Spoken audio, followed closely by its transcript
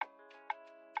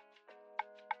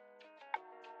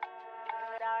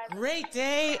Great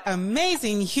day,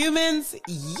 amazing humans.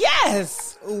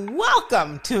 Yes!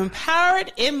 Welcome to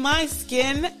Empowered in My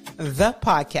Skin, the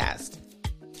podcast.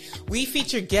 We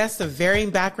feature guests of varying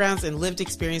backgrounds and lived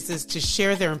experiences to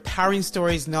share their empowering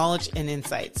stories, knowledge, and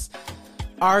insights.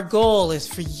 Our goal is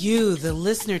for you, the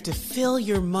listener, to fill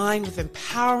your mind with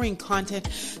empowering content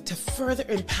to further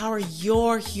empower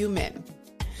your human.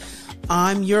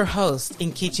 I'm your host,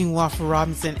 Nkechi Wafa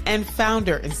Robinson, and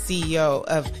founder and CEO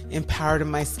of Empowered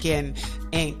in My Skin,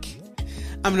 Inc.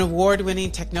 I'm an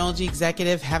award-winning technology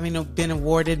executive, having been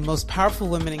awarded Most Powerful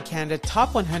Women in Canada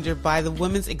Top 100 by the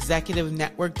Women's Executive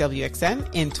Network,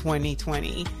 WXN, in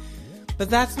 2020. But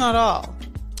that's not all.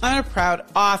 I'm a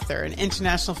proud author, an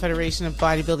International Federation of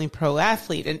Bodybuilding pro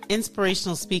athlete, an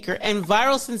inspirational speaker, and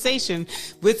viral sensation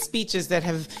with speeches that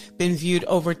have been viewed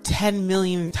over 10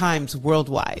 million times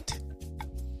worldwide.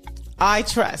 I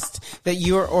trust that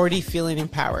you are already feeling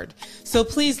empowered. So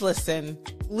please listen,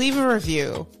 leave a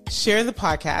review, share the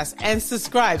podcast, and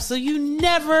subscribe so you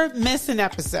never miss an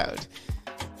episode.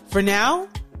 For now,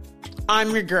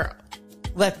 I'm your girl.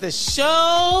 Let the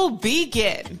show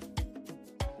begin.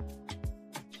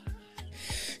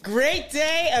 Great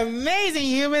day, amazing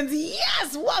humans.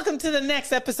 Yes, welcome to the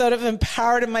next episode of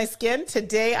Empowered in My Skin.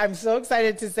 Today, I'm so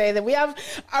excited to say that we have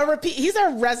a repeat. He's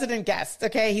our resident guest,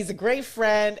 okay? He's a great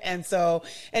friend. And so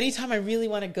anytime I really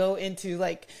want to go into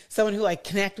like someone who I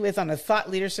connect with on a thought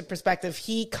leadership perspective,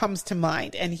 he comes to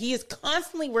mind. And he is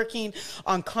constantly working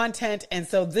on content. And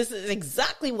so this is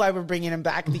exactly why we're bringing him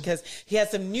back, because he has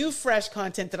some new, fresh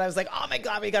content that I was like, oh my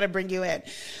God, we got to bring you in.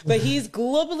 But he's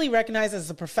globally recognized as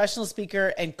a professional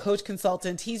speaker and coach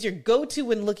consultant. He's your go-to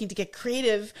when looking to get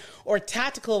creative or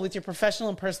tactical with your professional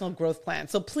and personal growth plan.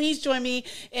 So please join me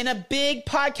in a big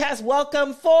podcast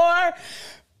welcome for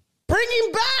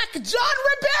bringing back John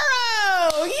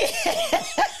Ribeiro.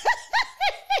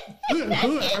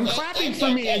 Yeah. I'm clapping for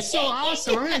me. It's so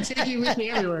awesome. I'm going to take you with me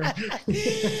everywhere.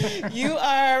 You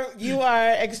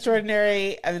are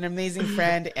extraordinary, an amazing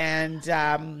friend,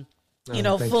 and you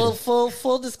know,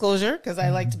 full disclosure, because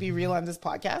I like to be real on this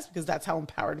podcast because that's how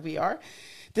empowered we are.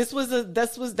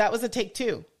 That was a take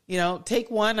two. You know,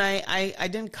 take one. I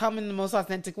didn't come in the most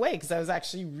authentic way because I was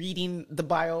actually reading the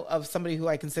bio of somebody who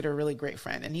I consider a really great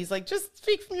friend, and he's like, just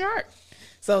speak from your heart.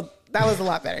 So that was a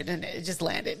lot better, didn't it? It just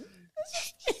landed.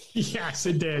 Yes,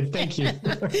 it did. Thank you.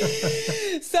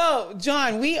 So,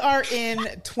 John, we are in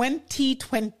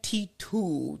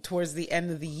 2022, towards the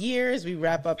end of the year as we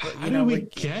wrap up. How did we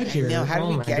get here? How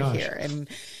did we get here? And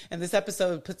this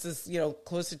episode puts us,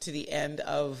 closer to the end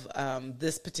of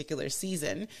this particular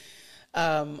season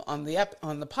on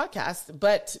the podcast.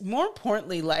 But more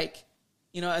importantly,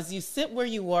 as you sit where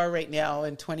you are right now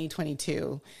in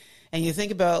 2022, and you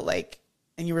think about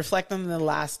and you reflect on the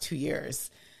last 2 years.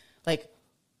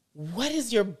 What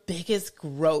is your biggest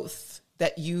growth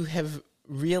that you have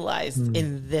realized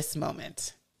in this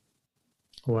moment?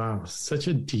 Wow, such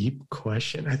a deep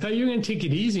question. I thought you were going to take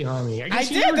it easy on me. I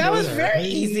did. That was very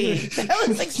easy. That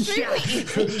was extremely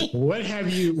easy. Where have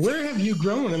you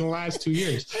grown in the last 2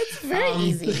 years? It's very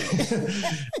easy.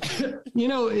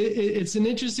 It's an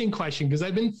interesting question because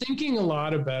I've been thinking a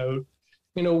lot about,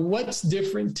 what's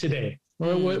different today.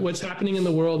 Or what's happening in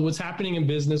the world, what's happening in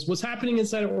business, what's happening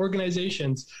inside of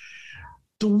organizations.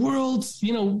 The world's,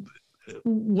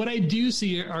 what I do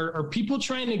see are people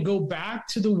trying to go back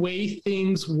to the way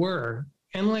things were.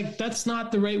 And that's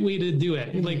not the right way to do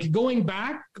it. Going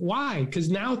back, why? Because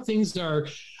now things are,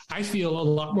 I feel, a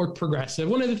lot more progressive.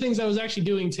 One of the things I was actually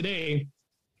doing today,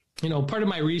 part of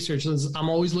my research is I'm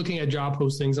always looking at job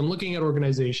postings. I'm looking at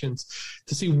organizations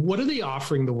to see what are they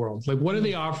offering the world? What are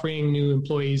they offering new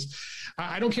employees?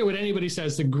 I don't care what anybody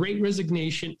says. The Great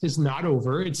Resignation is not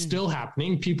over. It's still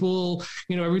happening. People,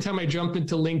 every time I jump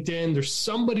into LinkedIn, there's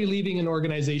somebody leaving an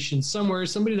organization somewhere,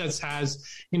 somebody that has,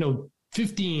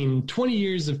 15, 20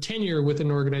 years of tenure with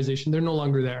an organization. They're no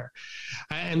longer there.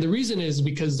 And the reason is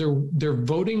because they're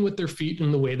voting with their feet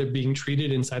in the way they're being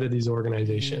treated inside of these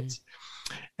organizations.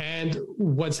 And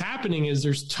what's happening is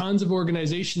there's tons of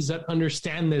organizations that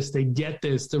understand this. They get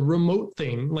this, the remote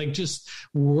thing, just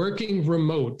working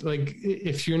remote.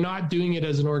 If you're not doing it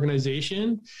as an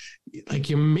organization,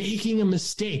 you're making a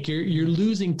mistake. You're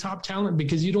losing top talent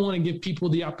because you don't want to give people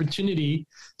the opportunity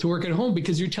to work at home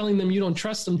because you're telling them you don't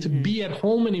trust them to be at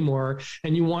home anymore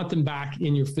and you want them back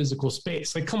in your physical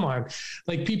space. Come on.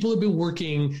 People have been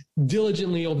working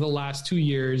diligently over the last 2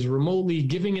 years, remotely,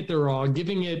 giving it their all,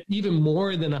 giving it even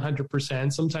more than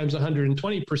 100%, sometimes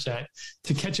 120%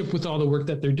 to catch up with all the work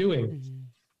that they're doing.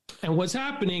 And what's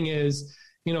happening is,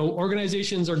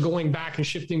 organizations are going back and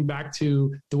shifting back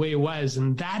to the way it was.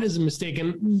 And that is a mistake.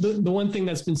 And the one thing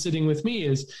that's been sitting with me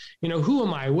is, who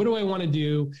am I? What do I want to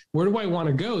do? Where do I want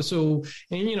to go? So,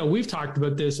 and, we've talked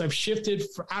about this. I've shifted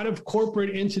out of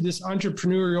corporate into this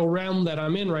entrepreneurial realm that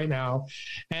I'm in right now.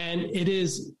 And it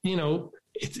is,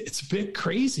 it's a bit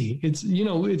crazy.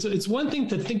 It's one thing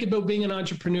to think about being an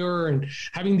entrepreneur and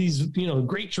having these,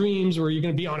 great dreams where you're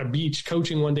going to be on a beach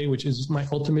coaching one day, which is my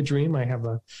ultimate dream. I have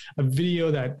a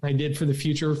video that I did for the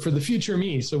future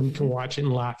me, so we can watch it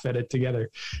and laugh at it together,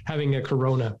 having a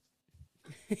Corona.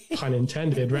 Pun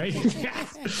intended, right?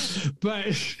 But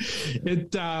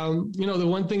it, the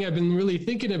one thing I've been really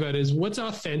thinking about is what's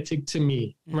authentic to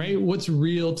me, right? What's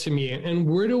real to me, and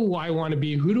where do I want to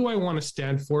be? Who do I want to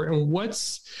stand for? And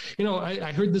what's,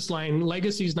 I heard this line: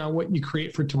 legacy is not what you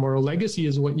create for tomorrow. Legacy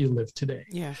is what you live today.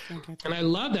 Yeah. Okay. And I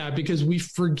love that because we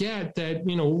forget that,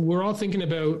 we're all thinking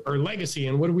about our legacy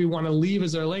and what do we want to leave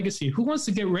as our legacy? Who wants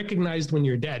to get recognized when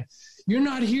you're dead? You're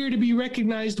not here to be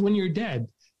recognized when you're dead.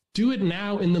 Do it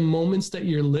now in the moments that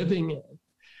you're living in.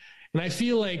 And I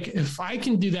feel like if I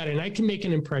can do that and I can make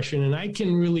an impression and I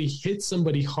can really hit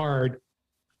somebody hard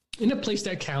in a place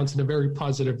that counts in a very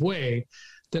positive way,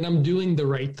 then I'm doing the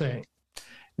right thing.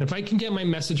 And if I can get my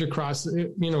message across,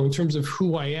 in terms of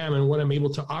who I am and what I'm able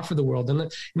to offer the world, and,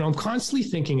 I'm constantly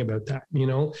thinking about that,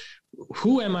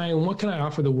 who am I and what can I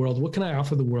offer the world? What can I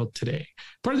offer the world today?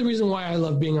 Part of the reason why I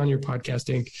love being on your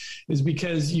podcast, Inc., is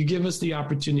because you give us the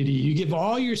opportunity, you give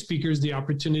all your speakers the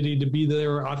opportunity to be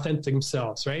their authentic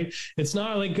selves, right? It's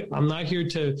not like I'm not here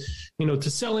to, to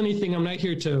sell anything. I'm not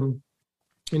here to,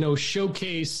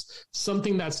 showcase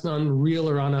something that's unreal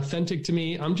or unauthentic to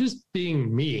me. I'm just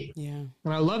being me. Yeah.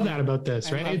 And I love that about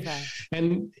this, right?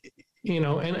 And,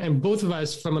 and both of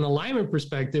us from an alignment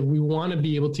perspective, we want to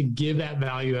be able to give that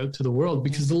value out to the world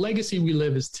because the legacy we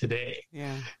live is today.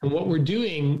 Yeah. And what we're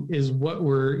doing is what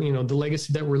we're, the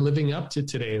legacy that we're living up to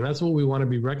today. And that's what we want to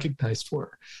be recognized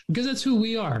for because that's who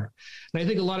we are. And I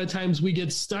think a lot of times we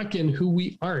get stuck in who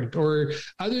we aren't or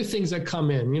other things that come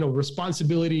in,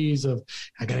 responsibilities of,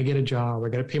 I got to get a job. I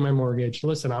got to pay my mortgage.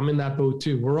 Listen, I'm in that boat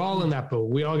too. We're all in that boat.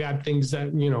 We all got things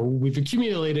that, we've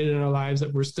accumulated in our lives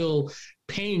that we're still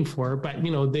paying for, but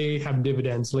they have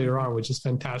dividends later on, which is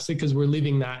fantastic because we're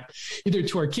leaving that either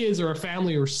to our kids or our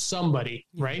family or somebody,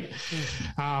 right?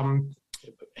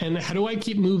 And how do I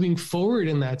keep moving forward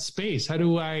in that space? How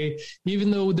do I, even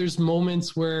though there's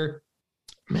moments where,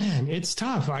 man, it's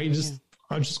tough. I'll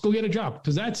just go get a job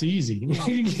because that's easy. You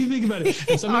think about it.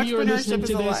 And some of you are listening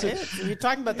to this. You're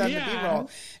talking about that in the B-roll.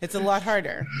 It's a lot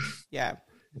harder. Yeah.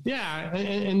 Yeah.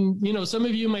 And some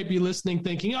of you might be listening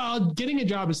thinking, getting a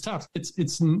job is tough.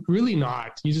 It's really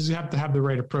not. You just have to have the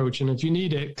right approach. And if you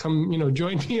need it, come,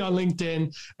 join me on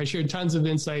LinkedIn. I share tons of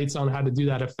insights on how to do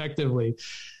that effectively.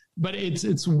 But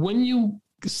it's when you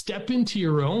step into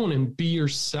your own and be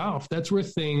yourself, that's where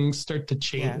things start to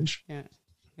change. Yeah.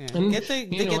 And it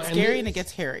gets scary and it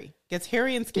gets hairy. It gets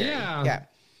hairy and scary. Yeah.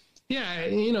 Yeah,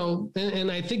 and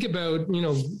I think about,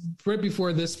 right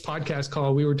before this podcast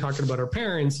call, we were talking about our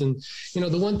parents. And,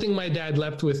 the one thing my dad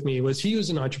left with me was he was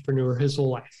an entrepreneur his whole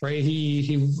life, right?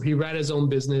 He ran his own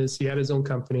business. He had his own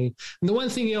company. And the one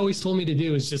thing he always told me to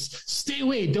do is just stay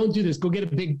away. Don't do this. Go get a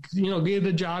big, get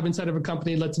a job inside of a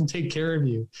company. Let them take care of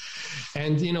you.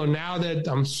 And, now that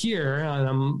I'm here and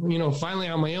I'm, finally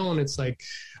on my own, it's like,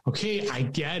 okay, I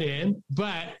get it.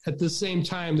 But at the same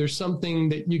time, there's something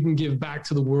that you can give back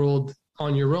to the world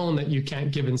on your own that you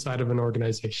can't give inside of an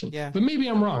organization. Yeah. But maybe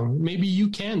I'm wrong. Maybe you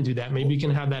can do that. Maybe you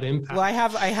can have that impact. Well, I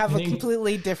have a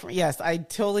completely different, yes, I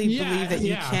totally believe that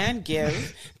you can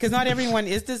give because not everyone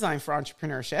is designed for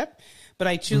entrepreneurship, but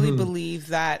I truly believe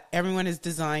that everyone is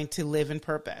designed to live in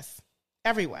purpose.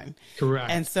 Everyone. Correct.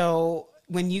 And so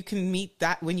when you can meet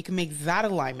that, when you can make that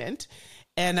alignment,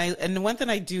 and the one thing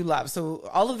I do love, so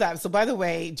all of that. So by the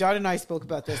way, John and I spoke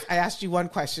about this. I asked you one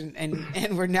question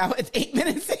and we're now at 8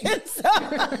 minutes in. So. all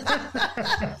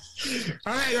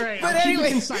right. But I'll anyway, keep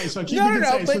it concise. But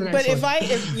if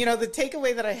the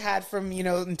takeaway that I had from,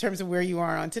 in terms of where you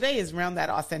are on today is around that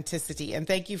authenticity. And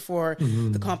thank you for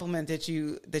the compliment that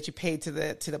you paid to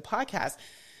the podcast.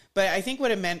 But I think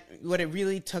what it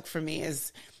really took for me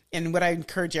is, and what I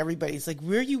encourage everybody is like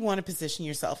where you want to position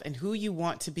yourself and who you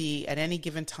want to be at any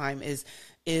given time is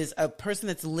a person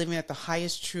that's living at the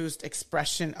highest, truest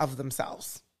expression of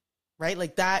themselves, right?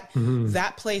 Like that,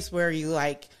 that place where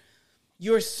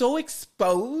you're so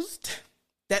exposed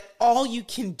that all you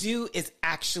can do is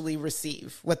actually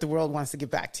receive what the world wants to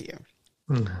give back to you,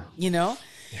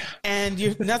 and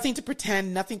you're nothing to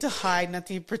pretend, nothing to hide,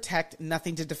 nothing to protect,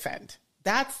 nothing to defend.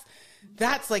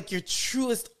 That's like your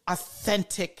truest,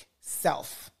 authentic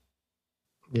self.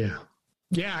 Yeah.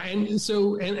 Yeah. And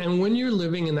so, and when you're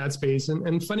living in that space,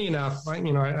 and funny enough,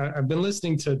 I've been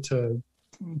listening to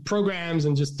programs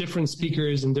and just different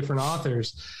speakers and different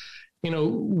authors.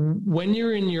 When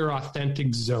you're in your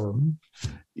authentic zone,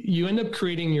 you end up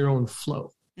creating your own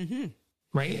flow. Mm-hmm.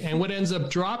 Right. And what ends up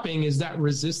dropping is that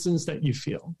resistance that you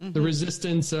feel, the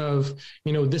resistance of,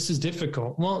 this is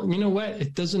difficult. Well, you know what?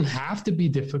 It doesn't have to be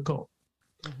difficult.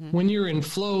 When you're in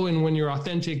flow and when you're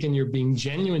authentic and you're being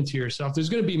genuine to yourself, there's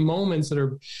going to be moments that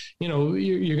are,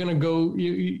 you're going to go,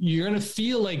 you're going to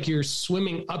feel like you're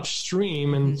swimming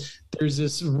upstream and there's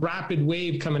this rapid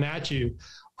wave coming at you.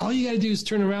 All you got to do is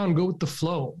turn around and go with the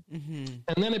flow. And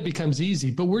then it becomes easy.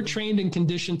 But we're trained and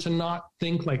conditioned to not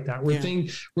think like that. We're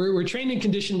trained and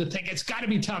conditioned to think it's got to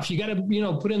be tough. You got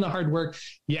to, put in the hard work.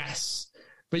 Yes.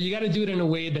 But you got to do it in a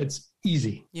way that's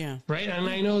easy. Yeah. Right. And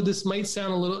I know this might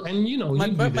sound a little, and my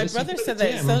brother said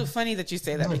that. It's so funny that you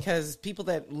say that because people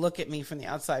that look at me from the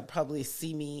outside probably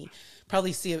see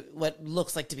what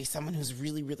looks like to be someone who's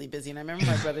really, really busy. And I remember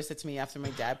my brother said to me after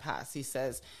my dad passed, he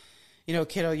says,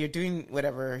 kiddo, you're doing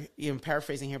whatever, I'm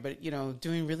paraphrasing here, but,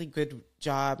 doing really good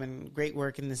job and great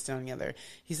work in this, and the other.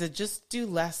 He said, just do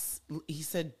less. He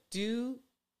said, do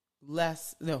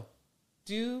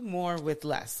more with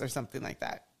less or something like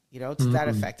that, to that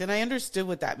effect. And I understood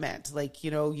what that meant. Like,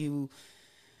 you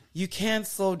can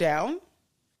slow down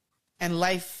and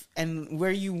life and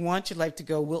where you want your life to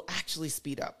go will actually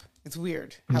speed up. It's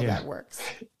weird how that works.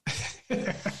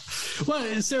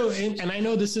 Well, so, and I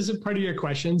know this isn't part of your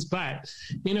questions, but,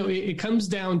 it comes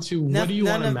down to what do you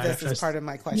want to manifest? This is part of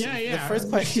my question. Yeah. The first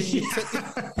question you took.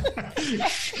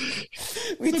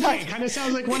 It kind of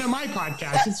sounds like one of my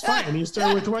podcasts. It's fine. You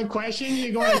start with one question,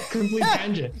 you go on a complete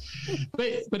tangent.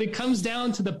 But it comes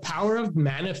down to the power of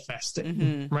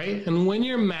manifesting, right? And when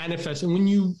you're manifesting, when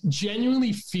you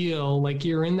genuinely feel like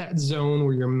you're in that zone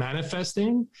where you're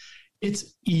manifesting,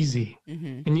 it's easy.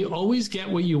 And you always get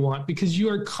what you want because you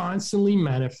are constantly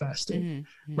manifesting,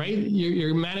 right?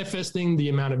 You're manifesting the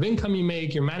amount of income you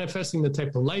make. You're manifesting the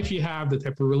type of life you have, the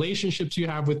type of relationships you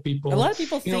have with people. A lot of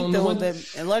people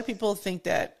think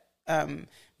that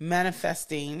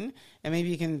manifesting, and maybe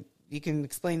you can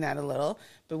explain that a little,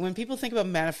 but when people think about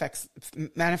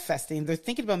manifesting, they're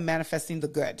thinking about manifesting the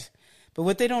good. But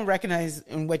what they don't recognize,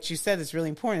 and what you said is really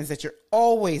important, is that you're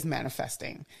always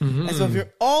manifesting. And so if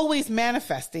you're always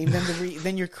manifesting,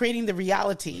 then you're creating the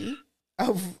reality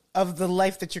of the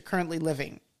life that you're currently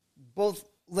living. Both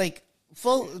like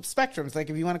full spectrums, like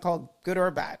if you want to call it good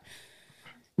or bad.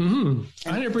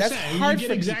 100%. That's hard you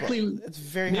get for exactly. People. It's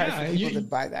very hard for people to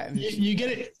buy that. You get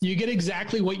it. You get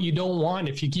exactly what you don't want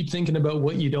if you keep thinking about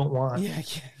what you don't want. Yeah.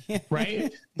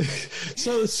 Right.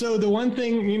 So the one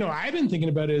thing, I've been thinking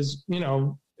about is,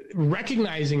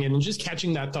 recognizing it and just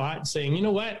catching that thought and saying, you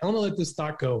know what, I want to let this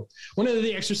thought go. One of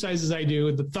the exercises I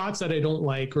do, the thoughts that I don't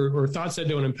like or thoughts that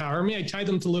don't empower me, I tie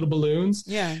them to little balloons.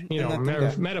 Yeah.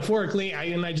 Metaphorically,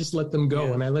 I just let them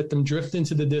go and I let them drift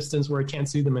into the distance where I can't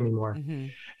see them anymore.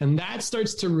 And that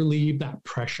starts to relieve that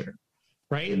pressure.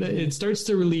 Right? It starts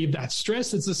to relieve that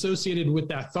stress that's associated with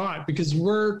that thought because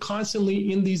we're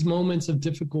constantly in these moments of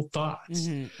difficult thoughts.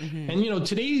 And,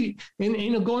 today,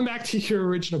 and going back to your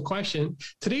original question,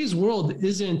 today's world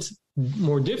isn't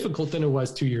more difficult than it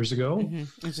was 2 years ago.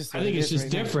 I think it's just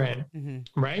different.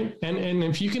 Right. And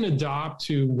if you can adopt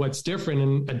to what's different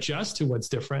and adjust to what's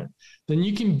different, then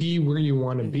you can be where you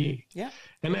want to be. Yeah.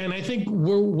 And I think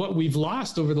what we've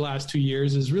lost over the last 2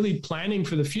 years is really planning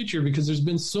for the future because there's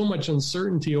been so much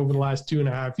uncertainty over the last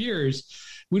 2.5 years.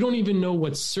 We don't even know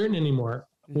what's certain anymore.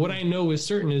 What I know is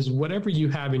certain is whatever you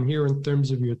have in here in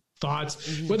terms of your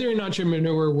thoughts, whether you're an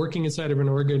entrepreneur working inside of an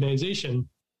organization,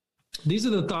 these are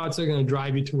the thoughts that are going to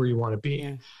drive you to where you want to be.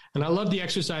 Yeah. And I love the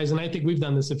exercise. And I think we've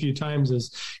done this a few times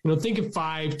is, think of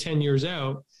 5-10 years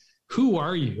out. Who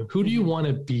are you? Who do you want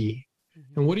to be?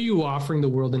 And what are you offering the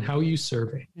world and how are you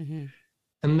serving?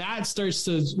 And that starts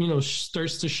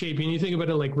to shape you. And you think about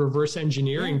it like reverse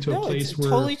engineering to a place where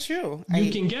totally true. You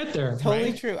can get there.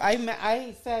 Totally right? true.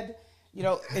 I said,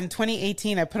 in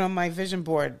 2018, I put on my vision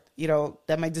board,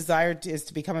 that my desire is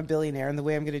to become a billionaire. And the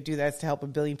way I'm going to do that is to help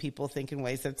 1 billion people think in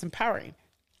ways that's empowering.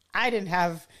 I didn't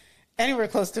have anywhere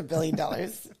close to $1 billion.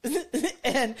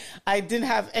 And I didn't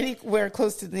have anywhere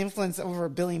close to the influence over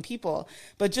 1 billion people.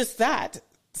 But just that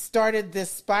started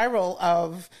this spiral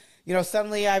of,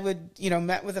 suddenly I would,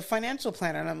 met with a financial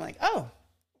planner and I'm like, oh,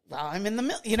 well, I'm in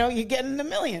the, you get in the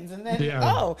millions. And then,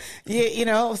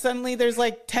 suddenly there's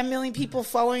like 10 million people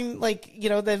following,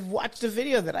 that watched a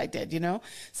video that I did,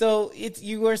 So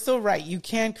you are so right. You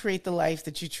can create the life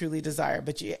that you truly desire,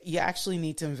 but you actually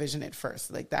need to envision it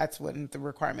first. Like that's one of the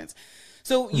requirements.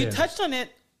 So you touched on it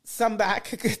some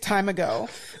back a time ago,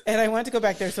 and I want to go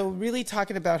back there. So really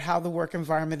talking about how the work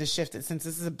environment has shifted, since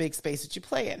this is a big space that you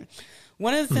play in.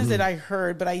 One of the things that I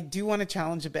heard, but I do want to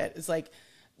challenge a bit, is like,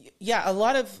 yeah, a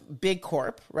lot of big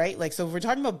corp, right? Like, so if we're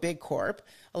talking about big corp,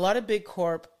 a lot of big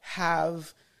corp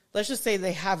have, let's just say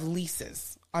they have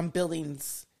leases on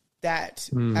buildings that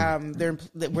where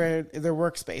their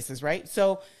workspaces, right?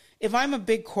 So if I'm a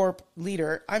big corp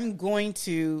leader, I'm going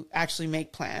to actually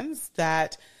make plans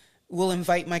that will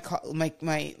invite my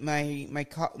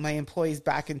employees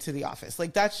back into the office.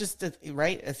 Like, that's just a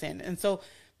thing. And so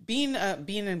being an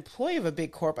employee of a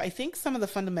big corp, I think some of the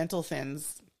fundamental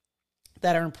things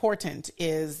that are important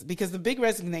is, because the big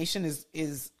resignation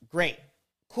is great,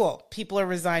 cool, people are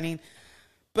resigning,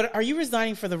 but are you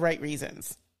resigning for the right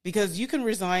reasons? Because you can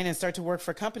resign and start to work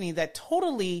for a company that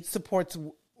totally supports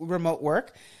remote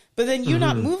work, but then you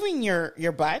not moving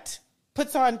your butt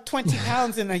puts on 20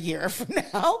 pounds in a year from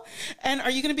now. And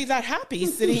are you going to be that happy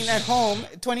sitting at home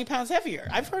 20 pounds heavier?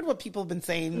 I've heard what people have been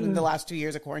saying in the last 2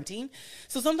 years of quarantine.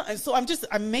 So sometimes,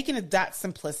 I'm making it that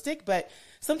simplistic, but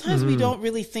sometimes we don't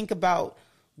really think about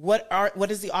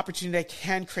what is the opportunity I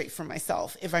can create for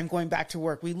myself if I'm going back to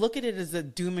work. We look at it as a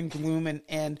doom and gloom,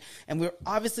 and we're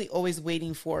obviously always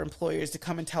waiting for employers to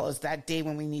come and tell us that day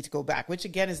when we need to go back, which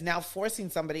again is now forcing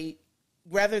somebody,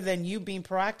 rather than you being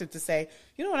proactive, to say,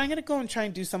 you know what, I'm going to go and try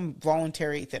and do some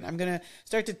voluntary thing. I'm going to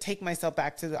start to take myself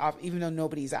back to the office, even though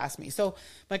nobody's asked me. So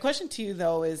my question to you,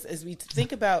 though, is as we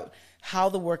think about how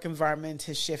the work environment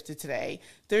has shifted today,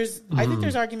 I think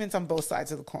there's arguments on both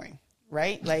sides of the coin,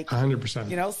 right? Like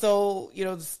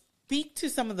 100%. Speak to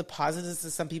some of the positives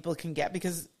that some people can get,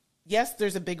 because yes,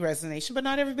 there's a big resignation, but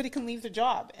not everybody can leave their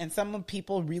job. And some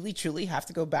people really, truly have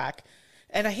to go back.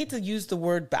 And I hate to use the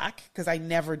word back because I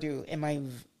never do in my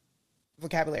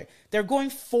vocabulary. They're going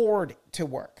forward to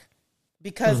work,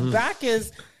 because back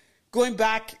is going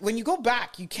back. When you go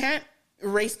back, you can't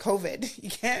erase COVID. You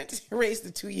can't erase the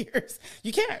 2 years.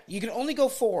 You can't. You can only go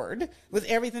forward with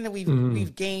everything that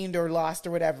we've gained or lost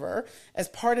or whatever as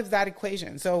part of that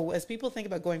equation. So as people think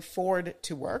about going forward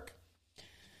to work,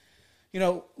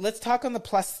 let's talk on the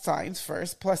plus signs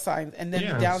first, and then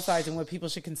the downsides and what people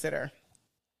should consider.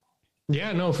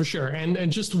 Yeah, no, for sure.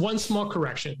 And just one small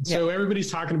correction. Yeah. So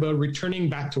everybody's talking about returning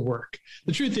back to work.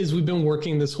 The truth is we've been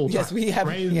working this whole time. Yes, we have.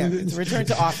 Right? Yeah, it's return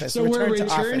to office. So we're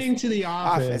returning to the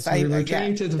office. We're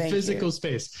returning to the physical you.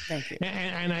 Space. Thank you.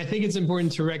 And I think it's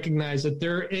important to recognize that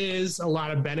there is a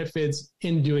lot of benefits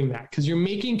in doing that, because you're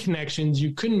making connections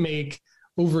you couldn't make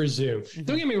over Zoom.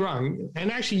 Don't get me wrong.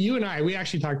 And actually, you and we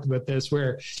actually talked about this,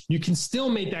 where you can still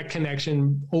make that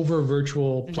connection over a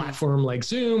virtual platform like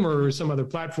Zoom or some other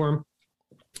platform.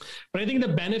 But I think the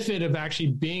benefit of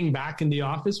actually being back in the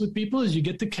office with people is you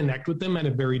get to connect with them at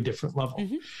a very different level.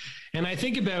 And I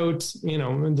think about,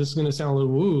 and this is going to sound a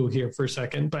little woo here for a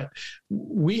second, but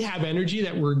we have energy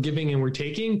that we're giving and we're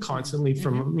taking constantly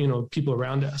from, people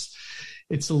around us.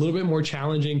 It's a little bit more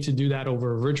challenging to do that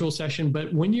over a virtual session.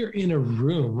 But when you're in a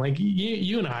room, like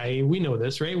you and I, we know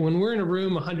this, right? When we're in a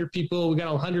room, 100 people, we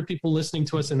got 100 people listening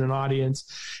to us in an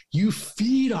audience, you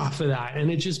feed off of that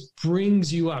and it just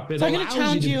brings you up. So I'm going to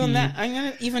challenge you on that. I'm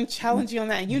going to even challenge you on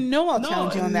that. And I'll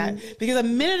challenge you on that, because a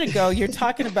minute ago, you're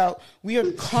talking about we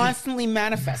are constantly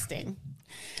manifesting.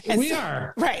 And we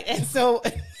are. Right. And so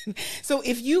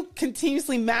if you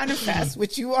continuously manifest,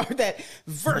 which you are, that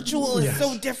virtual is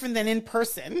so different than in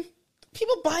person,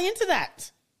 people buy into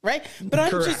that. Right.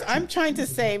 But I'm trying to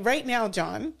say right now,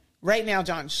 John,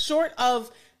 short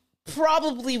of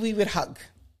probably we would hug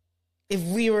if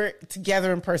we were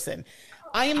together in person.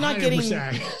 I am not 100%.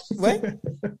 Getting what?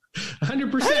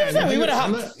 100%. We would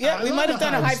have hugged. Yeah, we might have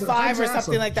done a high five or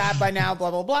something like that by now,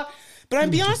 blah, blah, blah. But I'll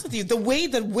be honest with you, the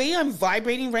way I'm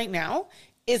vibrating right now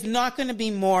is not going to be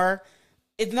more.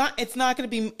 It's not going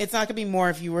to be more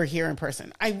if you were here in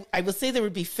person. I will say there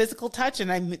would be physical touch, and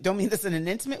I don't mean this in an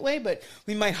intimate way, but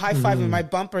we might high five, we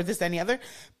might bump, or this, any other.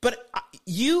 But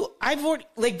I've already,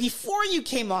 like, before you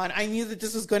came on, I knew that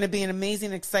this was going to be an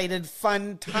amazing, excited,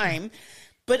 fun time.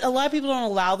 But a lot of people don't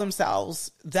allow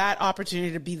themselves that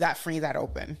opportunity to be that free, that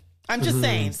open. I'm just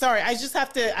saying, sorry, I just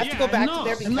have to go back to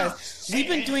there, because we've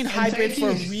been doing hybrid for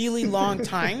a really long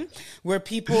time, where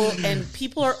people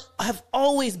have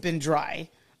always been dry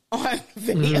on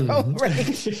video,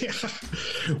 right? Yeah.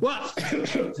 Well,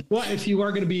 if you are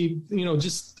going to be,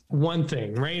 just one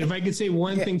thing, right? If I could say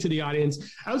one thing to the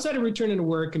audience, outside of returning to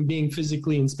work and being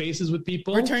physically in spaces with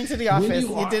people, return to the office.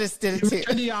 You did it too. Return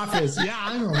to the office. Yeah,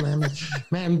 I know, man.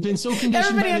 I've been so conditioned.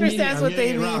 Everybody understands what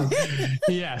they mean.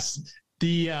 Yes.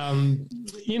 turn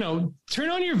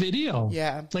on your video.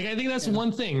 Yeah. Like, I think that's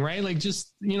one thing, right? Like,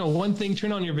 just, one thing,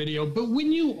 turn on your video. But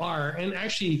when you are, and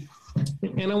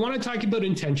I want to talk about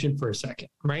intention for a second,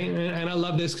 right? And I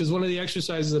love this because one of the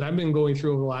exercises that I've been going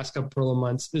through over the last couple of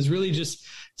months is really just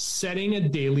setting a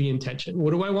daily intention.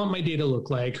 What do I want my day to look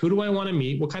like? Who do I want to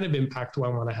meet? What kind of impact do I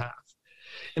want to have?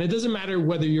 And it doesn't matter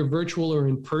whether you're virtual or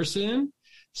in person,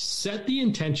 set the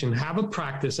intention, have a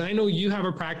practice. And I know you have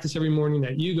a practice every morning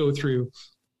that you go through.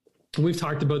 We've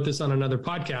talked about this on another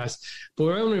podcast, but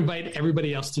I want to invite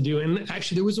everybody else to do it. And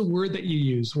actually, there was a word that you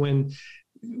used when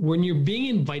you're being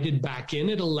invited back in,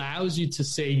 it allows you to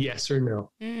say yes or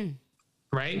no.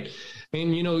 Right.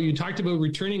 And, you talked about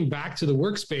returning back to the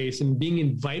workspace, and being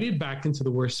invited back into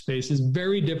the workspace is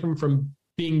very different from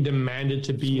being demanded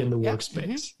to be in the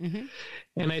workspace.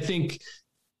 And I think,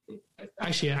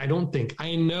 actually,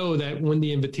 I know that when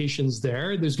the invitation's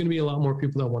there's going to be a lot more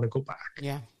people that want to go back.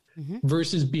 Yeah.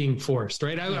 Versus being forced.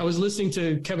 Right. I was listening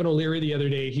to Kevin O'Leary the other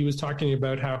day. He was talking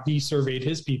about how he surveyed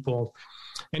his people.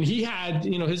 And he had,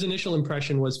 his initial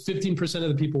impression was 15% of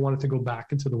the people wanted to go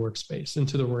back into the workspace,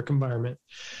 into the work environment.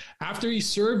 After he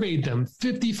surveyed them,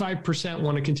 55%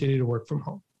 want to continue to work from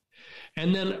home.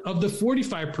 And then of the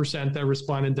 45% that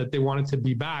responded that they wanted to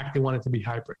be back, they wanted to be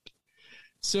hybrid.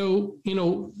 So,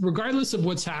 regardless of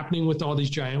what's happening with all these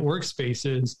giant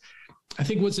workspaces, I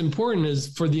think what's important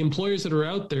is for the employers that are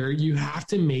out there, you have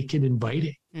to make it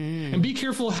inviting. And be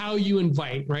careful how you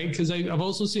invite, right? Because I've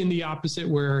also seen the opposite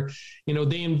where,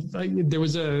 there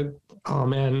was I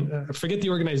forget the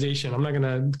organization. I'm not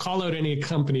going to call out any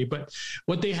company, but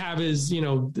what they have is,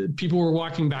 people were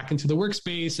walking back into the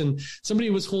workspace and somebody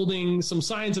was holding some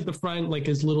signs at the front, like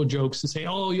as little jokes to say,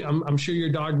 oh, I'm sure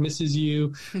your dog misses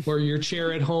you or your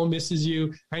chair at home misses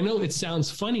you. I know it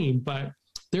sounds funny, but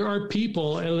there are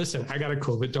people, and listen, I got a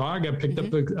COVID dog. I picked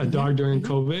up a dog during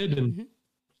COVID, and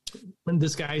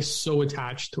this guy is so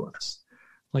attached to us.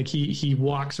 Like he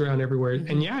walks around everywhere,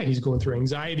 and he's going through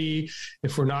anxiety.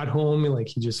 If we're not home, like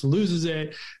he just loses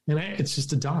it. And it's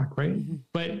just a dog, right?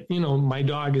 But my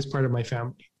dog is part of my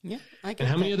family. Yeah, I get. And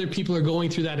how many other people are going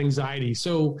through that anxiety?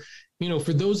 So,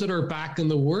 for those that are back in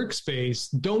the workspace,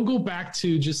 don't go back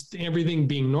to just everything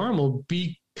being normal.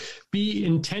 Be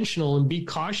intentional and be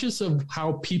cautious of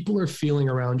how people are feeling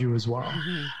around you as well.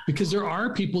 Because there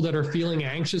are people that are feeling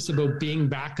anxious about being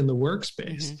back in the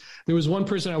workspace. There was one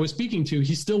person I was speaking to,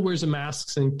 he still wears a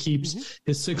mask and keeps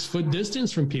his 6-foot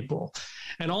distance from people.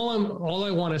 And all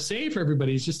I want to say for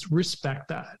everybody is just respect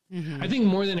that. I think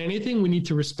more than anything, we need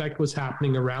to respect what's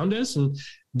happening around us, and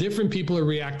different people are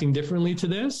reacting differently to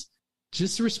this.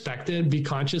 Just respect it, be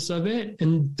conscious of it,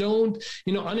 and don't,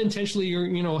 unintentionally,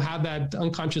 have that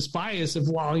unconscious bias of,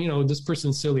 well, this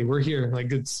person's silly. We're here.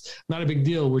 Like, it's not a big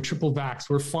deal. We're triple vaxxed.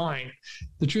 We're fine.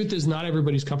 The truth is not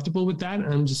everybody's comfortable with that.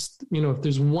 And just, if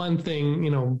there's one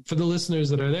thing, for the listeners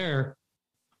that are there,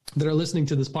 that are listening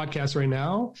to this podcast right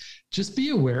now, just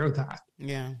be aware of that.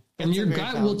 Yeah. And your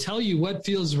gut will tell you what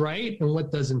feels right and what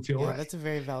doesn't feel right. That's a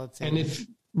very valid statement.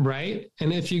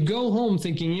 And if you go home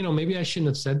thinking, maybe I shouldn't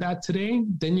have said that today,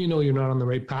 then you're not on the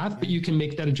right path, but you can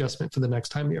make that adjustment for the next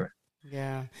time you're in.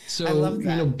 Yeah. So, I love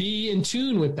that. Be in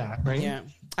tune with that, right? Yeah.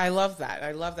 I love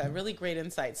that. Really great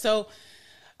insight. So,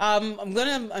 I'm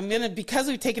gonna because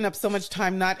we've taken up so much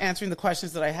time not answering the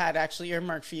questions that I had actually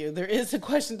earmarked for you. There is a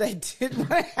question that I did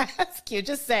want to ask you.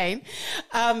 Just saying,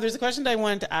 there's a question that I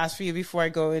wanted to ask for you before I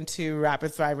go into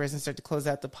rapid thrivers and start to close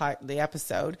out the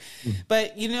episode.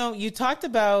 But you talked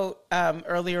about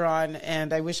earlier on,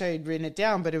 and I wish I had written it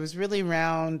down, but it was really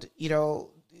around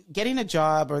getting a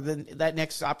job or that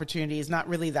next opportunity is not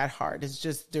really that hard. It's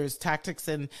just there's tactics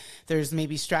and there's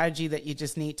maybe strategy that you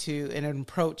just need to and an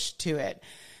approach to it.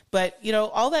 But,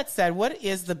 all that said, what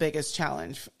is the biggest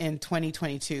challenge in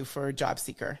 2022 for a job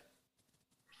seeker?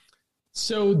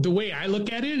 So the way I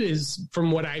look at it is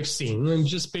from what I've seen and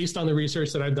just based on the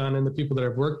research that I've done and the people that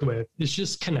I've worked with, it's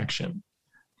just connection,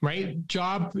 right?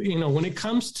 Job, when it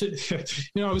comes to,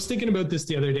 I was thinking about this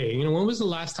the other day, when was the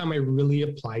last time I really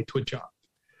applied to a job?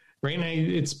 Right. And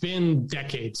it's been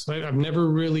decades. I've never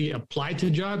really applied to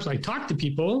jobs. I talk to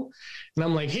people and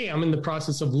I'm like, hey, I'm in the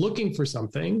process of looking for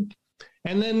something.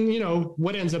 And then,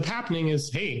 what ends up happening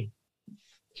is, hey,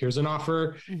 here's an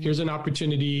offer, here's an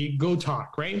opportunity, go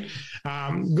talk, right?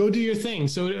 Go do your thing.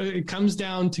 So it comes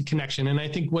down to connection. And I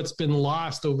think what's been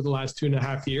lost over the last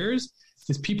 2.5 years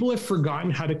is people have forgotten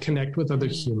how to connect with other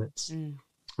humans.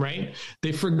 right?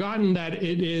 They've forgotten that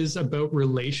it is about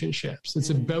relationships. It's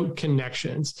about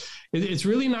connections. It's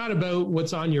really not about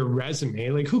what's on your resume.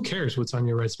 Like, who cares what's on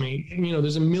your resume? You know,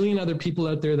 there's a million other people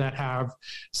out there that have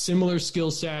similar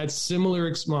skill sets,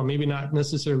 well, maybe not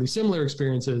necessarily similar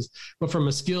experiences, but from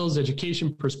a skills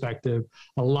education perspective,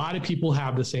 a lot of people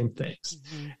have the same things.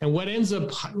 And what ends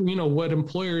up, you know, what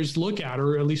employers look at,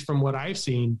 or at least from what I've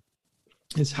seen,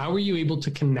 is how are you able to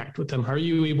connect with them? How are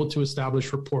you able to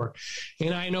establish rapport?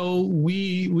 And I know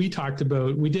we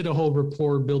did a whole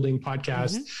rapport building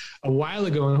podcast a while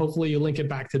ago, and hopefully you link it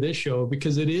back to this show,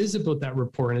 because it is about that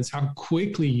rapport, and it's how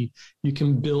quickly you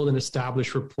can build and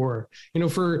establish rapport. You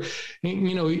know,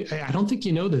 I don't think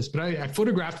you know this, but I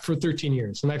photographed for 13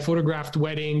 years, and I photographed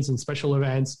weddings and special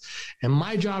events. And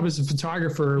my job as a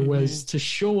photographer was to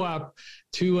show up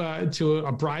to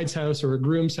a bride's house or a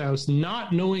groom's house,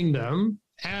 not knowing them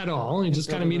at all, and just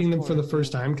kind of meeting them for the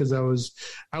first time, because I was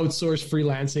outsourced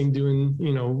freelancing, doing,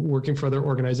 you know, working for other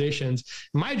organizations.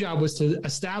 My job was to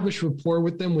establish rapport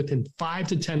with them within 5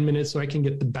 to 10 minutes so I can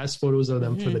get the best photos of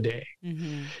them for the day.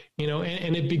 You know,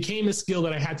 and it became a skill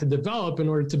that I had to develop in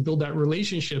order to build that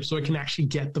relationship so I can actually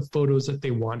get the photos that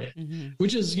they wanted,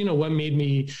 which is, you know, what made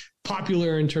me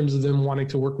popular in terms of them wanting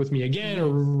to work with me again, or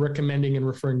recommending and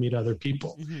referring me to other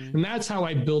people. And that's how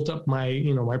I built up my,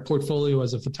 you know, my portfolio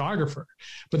as a photographer.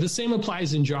 But the same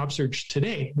applies in job search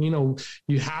today. You know,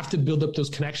 you have to build up those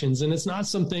connections, and it's not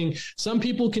something, some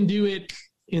people can do it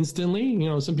instantly. You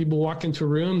know, some people walk into a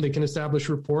room, they can establish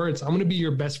rapport. It's, I'm going to be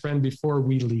your best friend before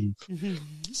we leave.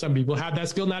 Some people have that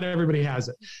skill. Not everybody has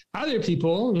it. Other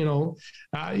people, you know,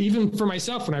 even for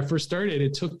myself, when I first started,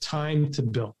 it took time to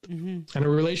build. And a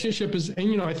relationship is,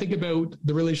 and, you know, I think about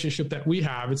the relationship that we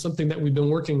have. It's something that we've been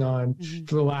working on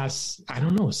for the last, I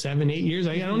don't know, 7, 8 years.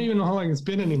 I don't even know how long it's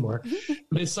been anymore,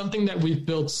 but it's something that we've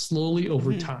built slowly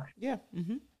over time.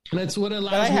 And that's what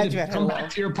allows me to come back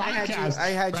to your podcast. I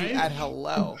had you at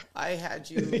hello. I had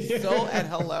you so at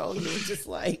hello. You were just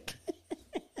like,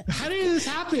 how did this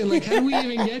happen? Like, how do we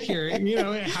even get here? You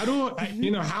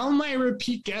know, how am I a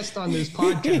repeat guest on this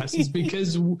podcast? It's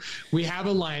because we have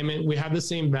alignment. We have the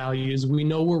same values. We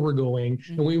know where we're going,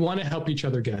 and we want to help each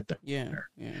other get there.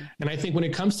 And I think when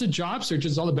it comes to job search,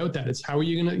 it's all about that. It's how are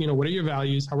you going to, you know, what are your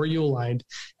values? How are you aligned?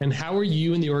 And how are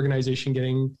you and the organization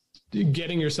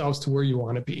getting yourselves to where you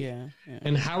want to be?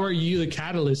 And how are you the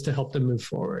catalyst to help them move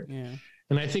forward?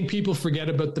 And I think people forget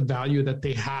about the value that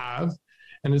they have,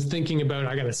 and is thinking about,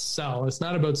 I got to sell. It's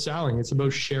not about selling. It's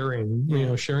about sharing, you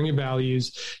know, sharing your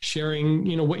values, sharing,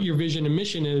 you know, what your vision and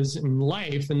mission is in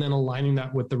life, and then aligning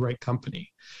that with the right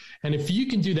company. And if you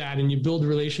can do that and you build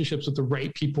relationships with the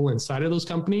right people inside of those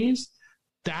companies,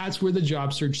 that's where the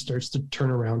job search starts to turn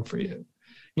around for you.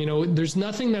 You know, there's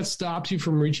nothing that stops you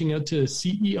from reaching out to a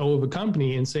CEO of a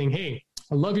company and saying, hey,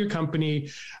 I love your company.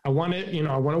 I want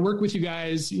to work with you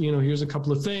guys. You know, here's a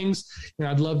couple of things. You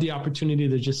know, I'd love the opportunity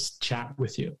to just chat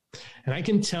with you. And I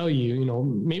can tell you, you know,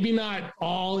 maybe not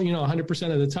all, you know,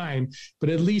 100% of the time, but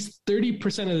at least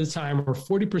 30% of the time or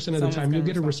 40% of the time, you'll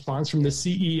get a response from the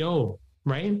CEO,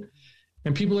 right?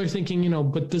 And people are thinking, you know,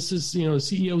 but this is, you know,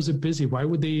 CEOs are busy. Why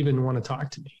would they even want to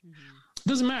talk to me? It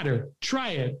doesn't matter. Try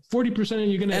it. 40%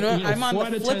 you're going to, I'm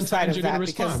on the flip side of that,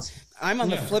 because I'm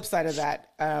on the flip side of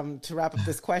that, to wrap up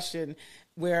this question,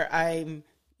 where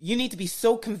you need to be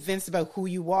so convinced about who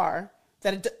you are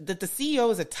that the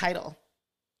CEO is a title.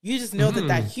 You just know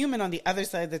that human on the other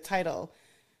side of the title,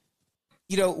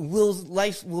 you know,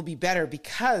 life will be better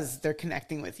because they're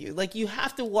connecting with you. Like, you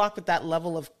have to walk with that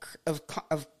level of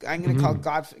I'm going to call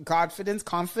it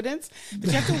confidence, but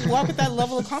you have to walk with that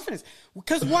level of confidence,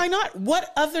 because why not?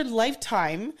 What other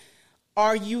lifetime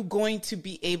are you going to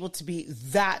be able to be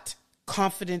that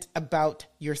confident about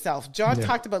yourself? John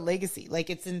talked about legacy. Like,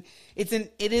 it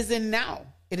is in now.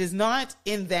 It is not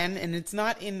in then, and it's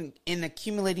not in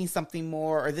accumulating something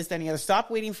more or this, that, and the other.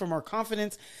 Stop waiting for more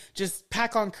confidence. Just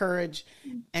pack on courage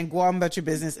and go on about your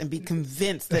business and be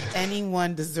convinced that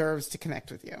anyone deserves to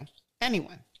connect with you.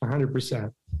 Anyone.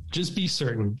 100%. Just be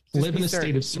certain. Live in a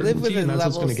state of certainty. Live with a and that's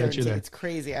what's level going of to get you certainty. there. It's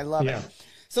crazy. I love it.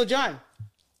 So, John,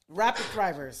 rapid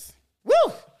thrivers. Woo!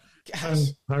 Gosh.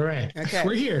 All right. Okay.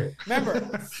 We're here. Remember,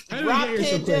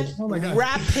 rapid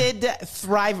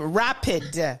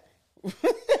rapid.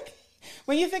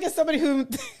 When you think of somebody who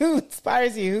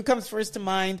inspires you, who comes first to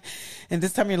mind in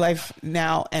this time of your life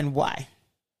now, and why?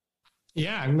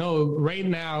 Yeah, no, right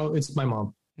now it's my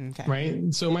mom. Okay.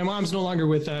 Right. So my mom's no longer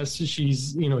with us.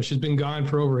 She's been gone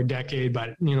for over a decade,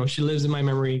 but, you know, she lives in my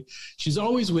memory. She's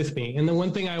always with me. And the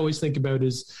one thing I always think about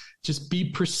is just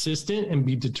be persistent and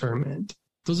be determined.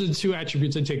 Those are the two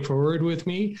attributes I take forward with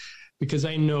me, because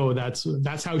I know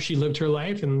that's how she lived her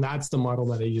life, and that's the model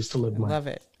that I used to live mine. Love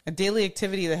it. A daily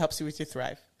activity that helps you with your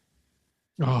thrive.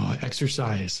 Oh,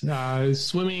 exercise,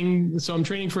 swimming. So I'm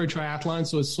training for a triathlon.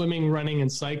 So it's swimming, running,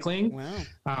 and cycling.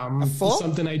 Wow. A full?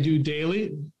 Something I do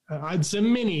daily. It's a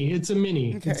mini.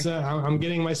 Okay. I'm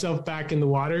getting myself back in the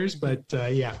waters, but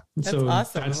yeah. That's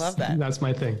awesome. I love that. That's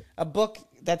my thing. A book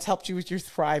that's helped you with your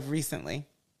thrive recently.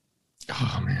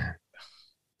 Oh man.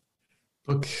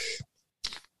 Book.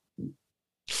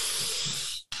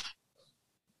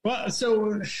 Well,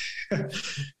 so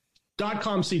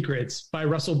 .com Secrets by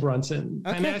Russell Brunson.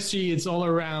 Okay. And SG, it's all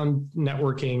around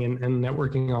networking and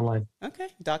networking online. Okay.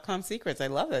 .com Secrets. I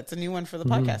love it. It's a new one for the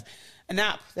podcast. An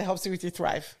app that helps you with your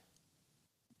thrive.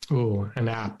 Oh, an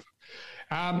app.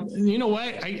 You know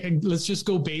what? Let's just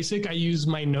go basic. I use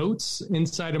my notes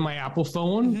inside of my Apple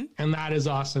phone, and that is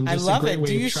awesome. Just I love it.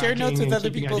 Do you share notes with other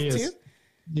people too?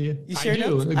 Yeah, you share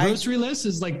notes? The grocery list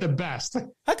is like the best.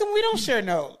 How come we don't share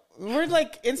notes? We're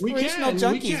like inspirational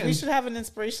junkies. We should have an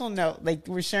inspirational note. Like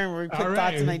we're sharing, we put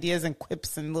thoughts and ideas and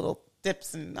quips and little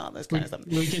tips and all this kind of stuff.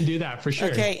 We can do that for sure.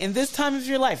 Okay. In this time of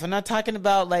your life, I'm not talking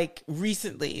about like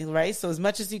recently, right? So as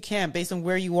much as you can, based on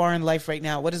where you are in life right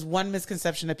now, what is one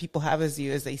misconception that people have as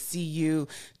you as they see you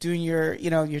doing your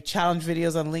challenge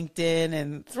videos on LinkedIn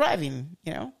and thriving,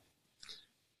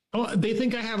 Oh, they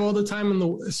think I have all the time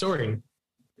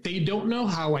they don't know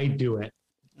how I do it.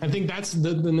 I think that's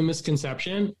the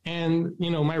misconception. And,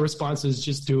 my response is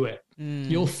just do it.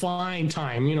 You'll find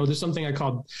time. There's something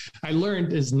I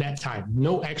learned is net time,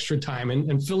 no extra time,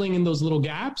 and filling in those little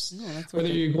gaps, whether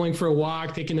you're going for a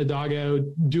walk, taking the dog out,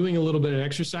 doing a little bit of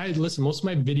exercise. Listen, most of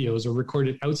my videos are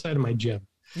recorded outside of my gym.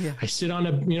 Yeah. I sit on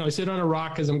a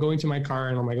rock as I'm going to my car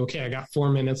and I'm like, okay, I got 4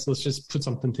 minutes. Let's just put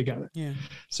something together. Yeah.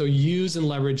 So use and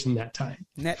leverage net time.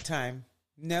 Net time.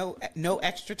 No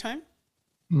extra time?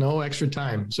 No extra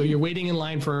time. So you're waiting in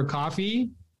line for a coffee,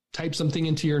 type something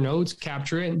into your notes,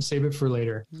 capture it, and save it for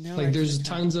later. There's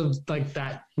tons of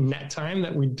that net time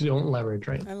that we don't leverage,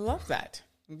 right? I love that.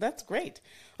 That's great.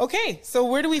 Okay, so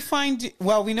where do we find you?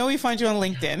 Well, we know we find you on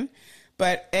LinkedIn,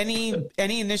 but any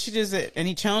initiatives,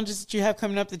 any challenges that you have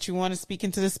coming up that you want to speak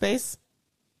into the space?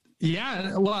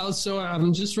 Yeah, well, so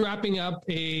I'm just wrapping up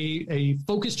a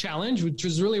focus challenge, which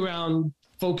is really around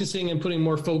focusing and putting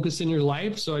more focus in your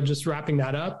life. So I'm just wrapping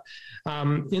that up.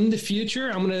 In the future,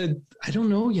 I don't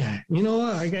know yet.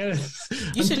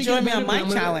 You should join me on my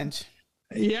challenge.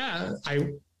 Yeah.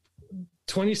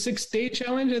 26-day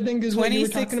challenge, I think is what you were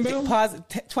talking about.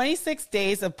 26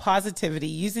 days of positivity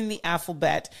using the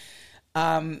alphabet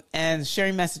and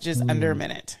sharing messages under a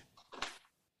minute.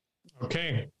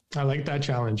 Okay. I like that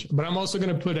challenge, but I'm also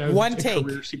going to put out one a take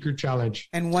career seeker challenge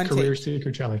and one career take. seeker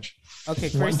challenge. Okay.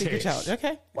 Career seeker challenge.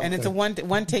 Okay. And it's a one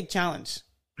take challenge.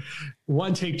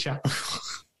 One take challenge.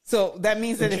 So that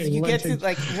means that if you get to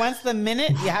once the minute,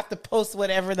 you have to post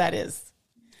whatever that is.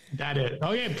 That it.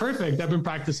 Okay. Perfect. I've been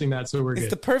practicing that. So we're good. It's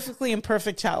the perfectly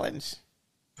imperfect challenge.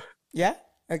 Yeah.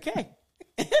 Okay.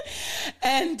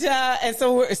 and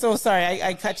so sorry,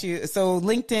 I cut you. So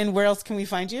LinkedIn, where else can we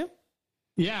find you?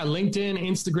 Yeah, LinkedIn,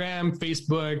 Instagram,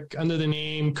 Facebook, under the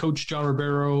name Coach John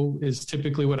Ribeiro is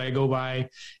typically what I go by.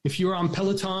 If you're on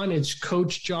Peloton, it's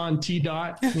Coach John T.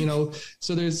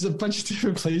 So there's a bunch of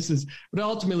different places, but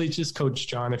ultimately it's just Coach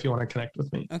John if you want to connect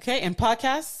with me. Okay, and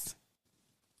podcasts?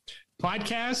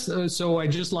 So I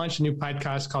just launched a new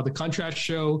podcast called The Contrast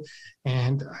Show,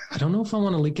 and I don't know if I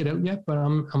want to leak it out yet, but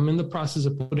I'm in the process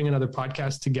of putting another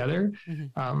podcast together.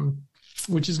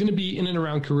 Which is going to be in and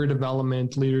around career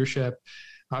development, leadership.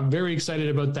 I'm very excited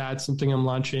about that. Something I'm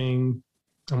launching,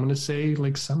 I'm going to say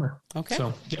summer. Okay.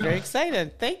 So, yeah. Very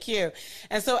excited. Thank you.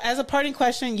 And so as a parting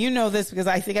question, this because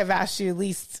I think I've asked you at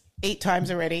least 8 times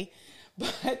already.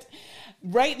 But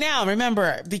right now,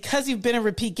 remember, because you've been a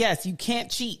repeat guest, you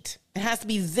can't cheat. It has to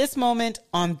be this moment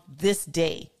on this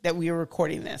day that we are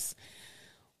recording this.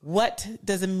 What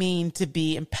does it mean to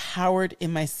be empowered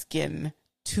in my skin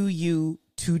to you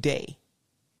today?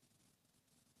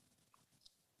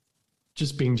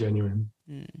 Just being genuine,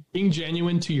 being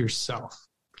genuine to yourself.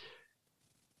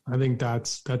 I think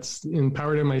that's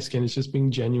empowered in my skin. It's just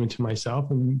being genuine to myself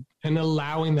and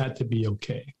allowing that to be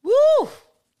okay. Woo!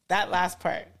 That last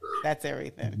part, that's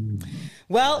everything.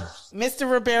 Well,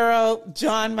 Mr. Ribeiro,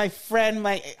 John, my friend,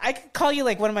 I could call you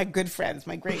one of my good friends,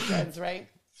 my great friends, right?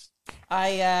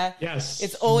 Yes.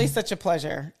 It's always such a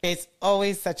pleasure. It's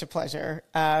always such a pleasure.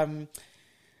 I'm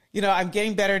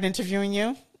getting better at interviewing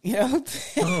you.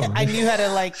 I knew how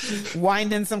to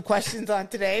wind in some questions on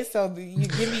today. So you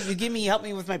help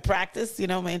me with my practice,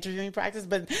 my interviewing practice.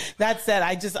 But that said,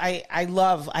 I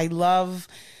love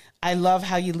I love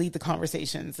how you lead the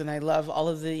conversations, and I love all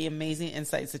of the amazing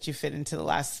insights that you fit into the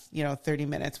last, 30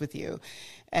 minutes with you.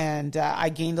 And I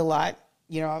gained a lot,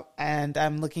 and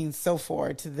I'm looking so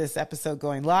forward to this episode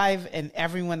going live, and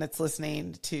everyone that's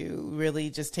listening to really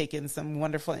just take in some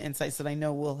wonderful insights that I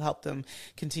know will help them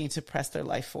continue to press their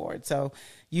life forward. So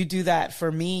you do that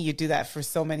for me. You do that for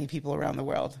so many people around the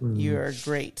world. You're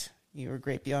great. You were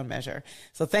great beyond measure.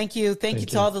 So thank you. Thank you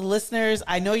to all the listeners.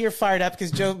 I know you're fired up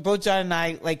because both John and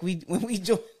I, like when we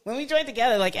join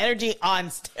together, like energy on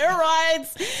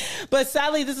steroids. But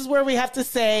sadly, this is where we have to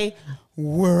say,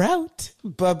 we're out.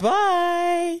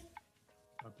 Bye-bye.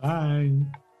 Bye-bye.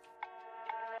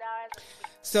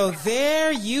 So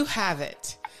there you have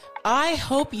it. I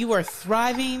hope you are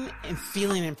thriving and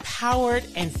feeling empowered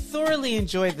and thoroughly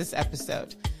enjoyed this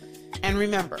episode. And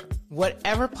remember,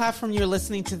 whatever platform you're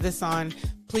listening to this on,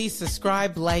 please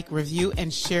subscribe, like, review,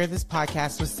 and share this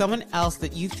podcast with someone else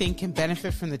that you think can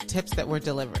benefit from the tips that were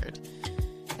delivered.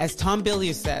 As Tom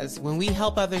Bilyeu says, when we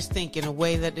help others think in a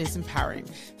way that is empowering,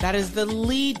 that is the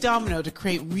lead domino to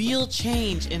create real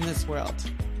change in this world.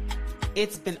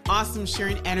 It's been awesome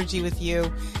sharing energy with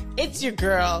you. It's your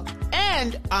girl,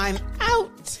 and I'm